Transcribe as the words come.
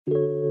I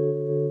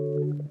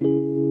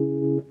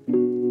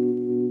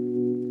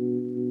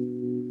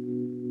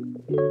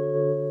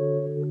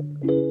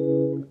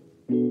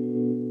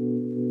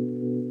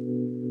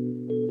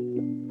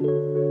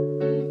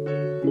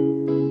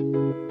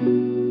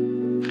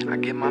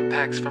get my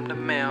packs from the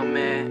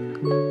mailman.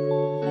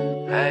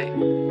 Hey,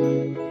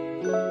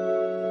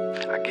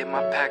 I get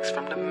my packs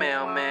from the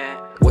mailman.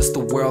 What's the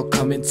world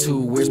coming to?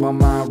 Where's my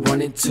mind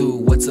running to?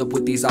 What's up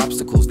with these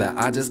obstacles that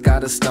I just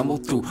gotta stumble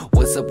through?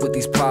 What's up with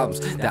these problems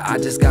that I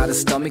just gotta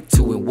stomach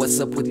to? And what's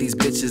up with these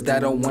bitches that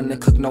don't wanna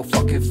cook no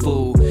fucking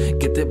food?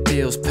 Get the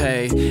bills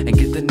paid and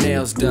get the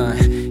nails done.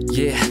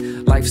 Yeah,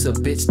 life's a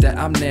bitch that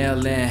I'm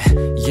nailing.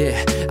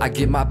 Yeah, I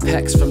get my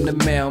packs from the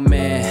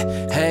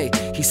mailman. Hey,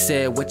 he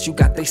said, what you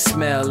got, they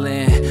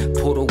smelling.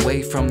 Pulled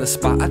away from the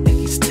spot, I think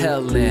he's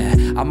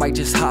telling. I might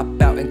just hop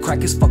out and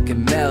crack his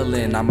fucking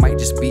melon. I might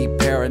just be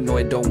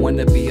paranoid, don't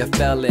wanna be a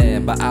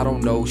felon. But I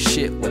don't know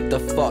shit, what the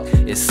fuck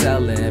is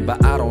selling?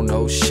 But I don't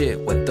know shit,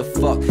 what the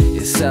fuck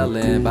is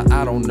selling? But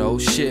I don't know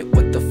shit,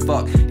 what the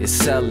fuck is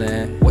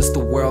selling? What's the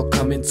world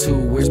coming to?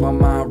 Where's my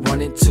mind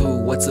running to?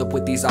 What's up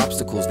with these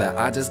obstacles that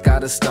I just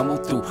gotta stumble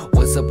through?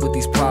 What's up with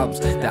these problems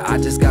that I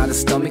just gotta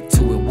stomach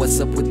to? And what's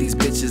up with these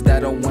bitches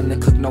that don't wanna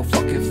cook no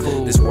fucking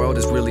food? This world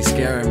is really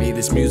scaring me,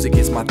 this music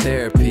is my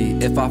therapy.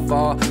 If I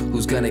fall,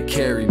 who's gonna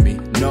carry me?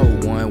 No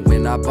one.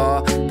 When I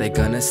ball, they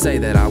gonna say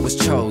that I was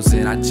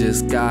chosen. I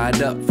just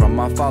got up from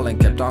my fall and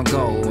kept on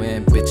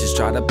going. Bitches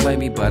try to play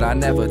me, but I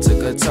never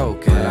took a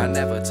token.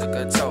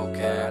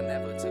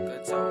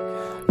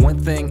 One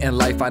thing in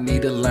life I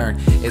need to learn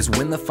is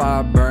when the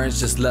fire burns,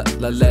 just let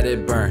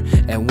it burn.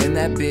 And when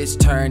that bitch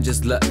turn,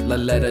 just let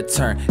her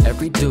turn.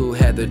 Every dude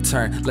had their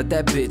turn, let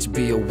that bitch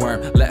be a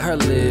worm. Let her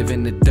live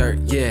in the dirt,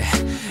 yeah,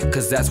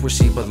 cause that's where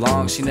she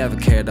belongs. She never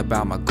cared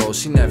about my goals,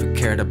 she never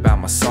cared about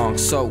my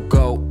songs. So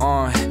go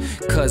on,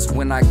 cause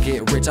when I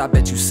get rich, I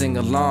bet you sing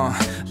along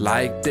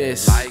like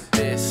this.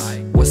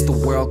 What's the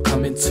world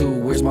coming to?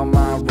 Where's my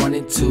mind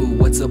running to?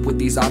 What's up with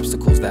these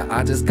obstacles that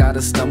I just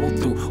gotta stumble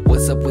through?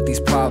 What's up with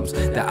these problems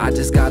that I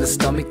just gotta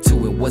stomach to?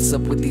 And what's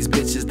up with these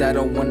bitches that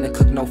don't wanna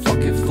cook no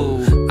fucking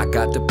food? I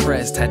got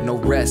depressed, had no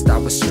rest, I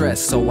was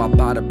stressed, so I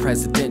bought a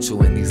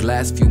presidential. In these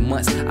last few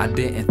months, I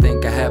didn't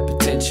think I had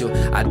potential.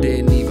 I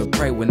didn't even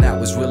pray when that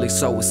was really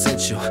so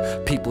essential.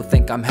 People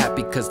think I'm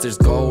happy cause there's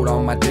gold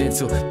on my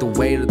dental. The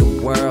weight of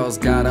the world's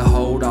got a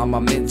hold on my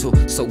mental.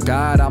 So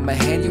God, I'ma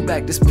hand you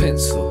back this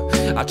pencil.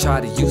 I try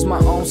to use my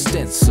own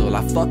stencil.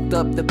 I fucked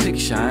up the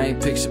picture, I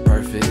ain't picture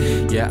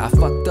perfect. Yeah, I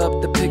fucked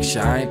up the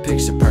picture, I ain't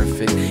picture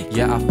perfect.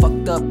 Yeah, I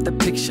fucked up the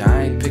picture,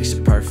 I ain't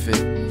picture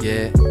perfect.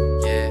 Yeah,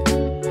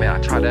 man, I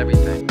tried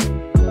everything.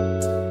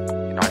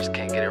 You know, I just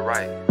can't get it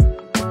right.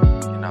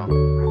 You know,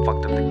 I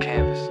fucked up the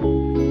canvas.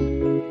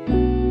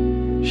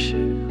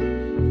 Shit,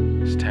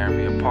 it's tearing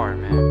me apart,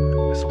 man.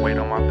 It's a weight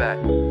on my back.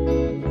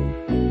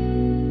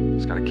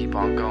 Just gotta keep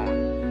on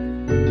going.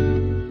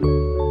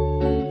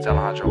 It's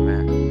Alejandro,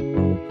 man.